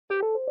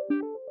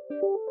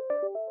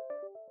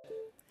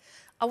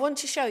I want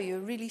to show you a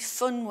really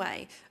fun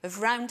way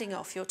of rounding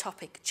off your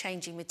topic,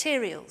 changing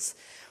materials.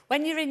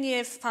 When you're in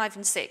year 5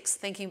 and 6,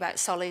 thinking about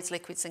solids,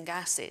 liquids and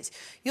gases,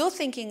 you're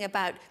thinking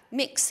about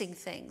mixing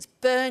things,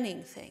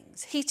 burning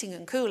things, heating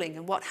and cooling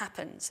and what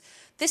happens.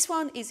 This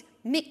one is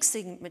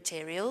mixing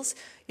materials.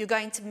 You're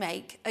going to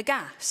make a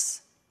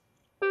gas.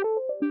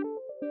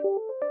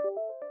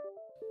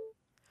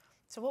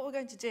 So what we're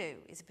going to do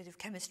is a bit of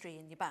chemistry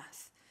in your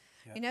bath.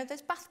 Yeah. You know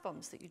those bath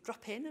bombs that you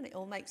drop in and it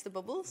all makes the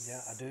bubbles?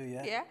 Yeah, I do,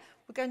 yeah. Yeah,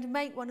 we're going to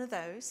make one of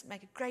those,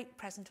 make a great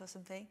present or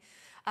something.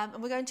 And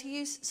we're going to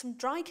use some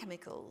dry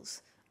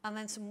chemicals and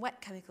then some wet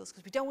chemicals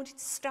because we don't want it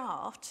to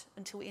start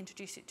until we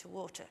introduce it to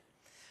water.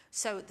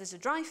 So there's a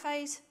dry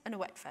phase and a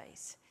wet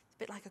phase. It's a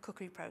bit like a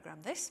cookery program,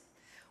 this.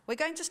 We're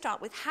going to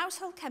start with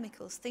household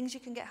chemicals, things you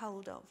can get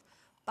hold of.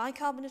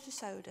 Bicarbonate of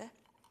soda,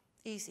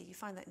 easy, you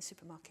find that in the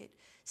supermarket.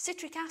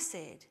 Citric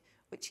acid,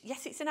 which,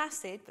 yes, it's an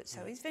acid, but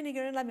so is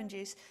vinegar and lemon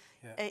juice.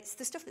 Yeah. It's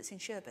the stuff that's in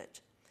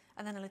sherbet.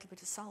 And then a little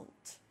bit of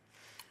salt.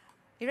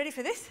 You ready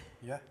for this?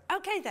 Yeah.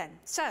 Okay then,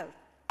 so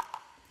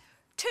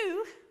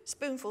 2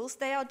 spoonfuls,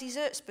 they are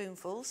dessert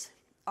spoonfuls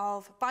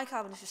of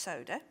bicarbonate of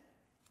soda.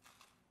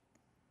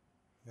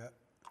 Yeah.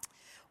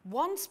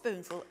 1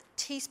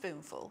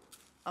 teaspoonful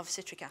of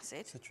citric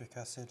acid. Citric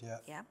acid, yeah.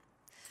 Yeah.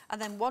 And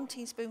then 1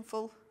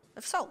 teaspoonful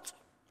of salt.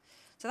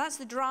 So that's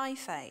the dry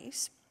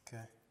phase.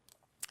 Okay.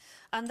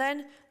 And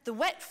then the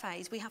wet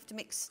phase, we have to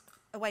mix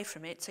away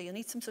from it, so you'll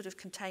need some sort of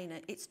container.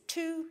 It's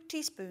 2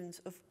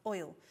 teaspoons of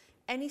oil.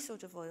 Any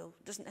sort of oil,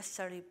 doesn't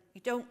necessarily,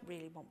 you don't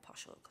really want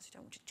posh oil because you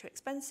don't want it too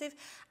expensive,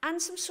 and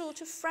some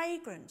sort of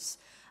fragrance.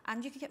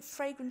 And you can get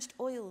fragranced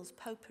oils,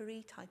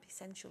 potpourri type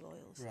essential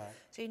oils. Right.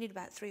 So you need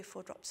about 3 or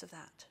 4 drops of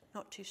that,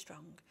 not too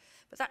strong.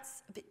 But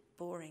that's a bit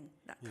boring,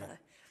 that colour.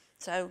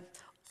 So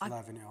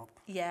liven it up.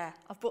 Yeah,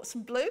 I've bought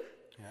some blue.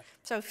 Yeah.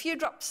 So a few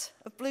drops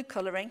of blue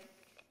colouring.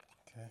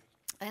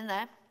 Okay. In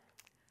there.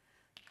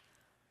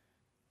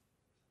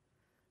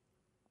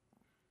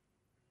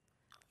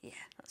 Yeah,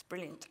 that's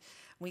brilliant.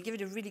 We give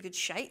it a really good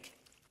shake.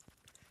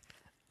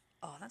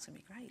 Oh, that's going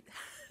to be great.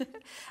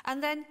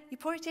 And then you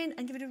pour it in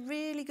and give it a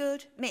really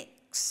good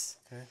mix.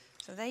 Okay.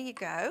 So there you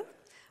go.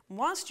 And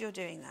whilst you're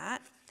doing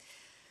that,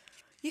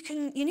 you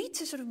need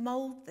to sort of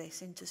mould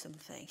this into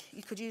something.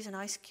 You could use an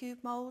ice cube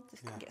mould.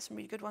 You can get some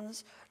really good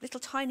ones. Little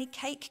tiny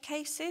cake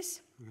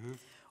cases. Mm-hmm.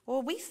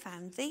 Or we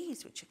found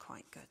these, which are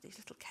quite good, these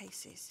little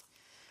cases.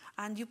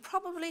 And you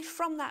probably,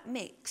 from that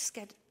mix,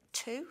 get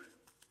 2.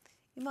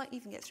 You might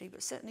even get 3,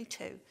 but certainly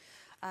 2.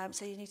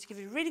 So you need to give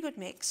it a really good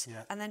mix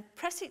and then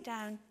press it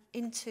down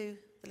into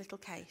the little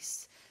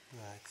case.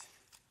 Right.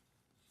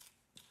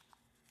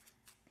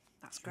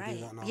 That's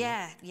great.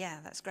 Yeah,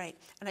 that's great.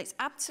 And it's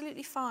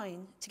absolutely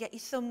fine to get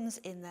your thumbs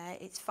in there.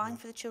 It's fine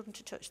for the children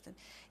to touch them.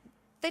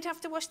 They'd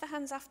have to wash their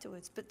hands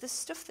afterwards, but the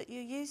stuff that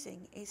you're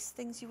using is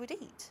things you would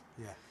eat.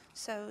 Yeah.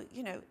 So,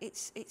 you know,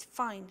 it's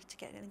fine to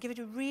get in and give it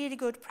a really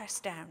good press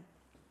down.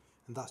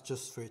 And that's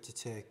just for it to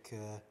take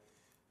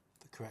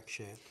the correct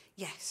shape?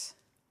 Yes.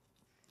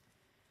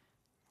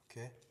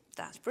 Okay.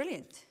 That's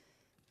brilliant.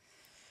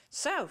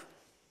 So,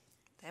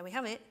 there we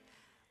have it.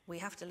 We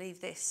have to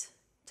leave this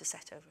to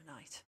set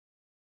overnight.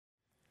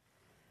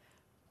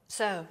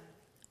 So,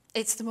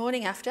 it's the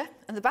morning after,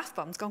 and the bath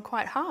bomb's gone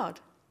quite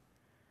hard.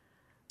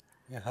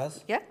 It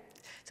has? Yeah.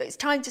 So it's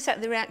time to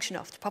set the reaction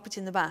off, to pop it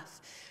in the bath.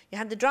 You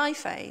had the dry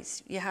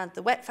phase, you had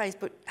the wet phase,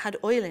 but had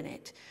oil in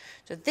it.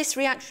 So this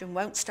reaction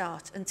won't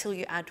start until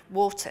you add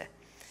water.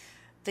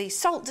 The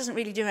salt doesn't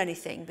really do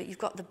anything, but you've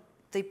got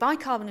the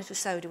bicarbonate of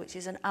soda, which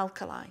is an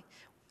alkali,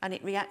 and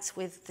it reacts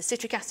with the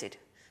citric acid,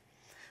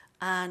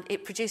 and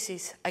it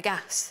produces a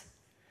gas.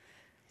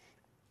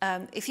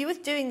 If you were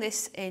doing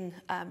this in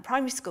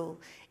primary school,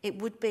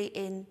 it would be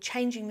in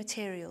changing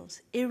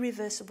materials,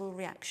 irreversible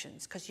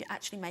reactions, because you're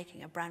actually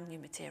making a brand new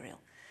material.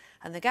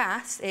 And the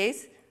gas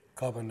is?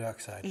 Carbon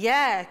dioxide.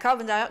 Yeah,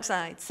 carbon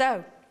dioxide.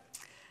 So,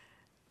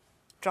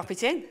 drop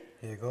it in.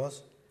 Here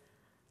goes.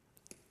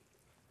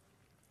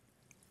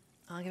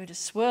 I'll give it a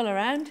swirl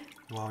around.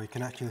 Wow, you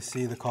can actually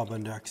see the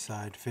carbon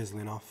dioxide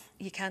fizzling off.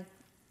 You can.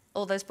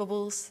 All those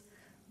bubbles,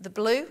 the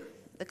blue,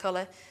 the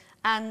colour,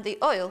 and the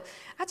oil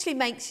actually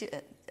makes your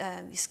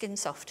skin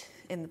soft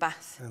in the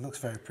bath. It looks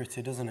very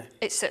pretty, doesn't it?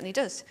 It certainly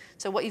does.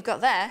 So what you've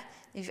got there,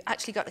 you've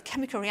actually got a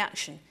chemical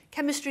reaction.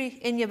 Chemistry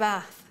in your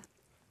bath.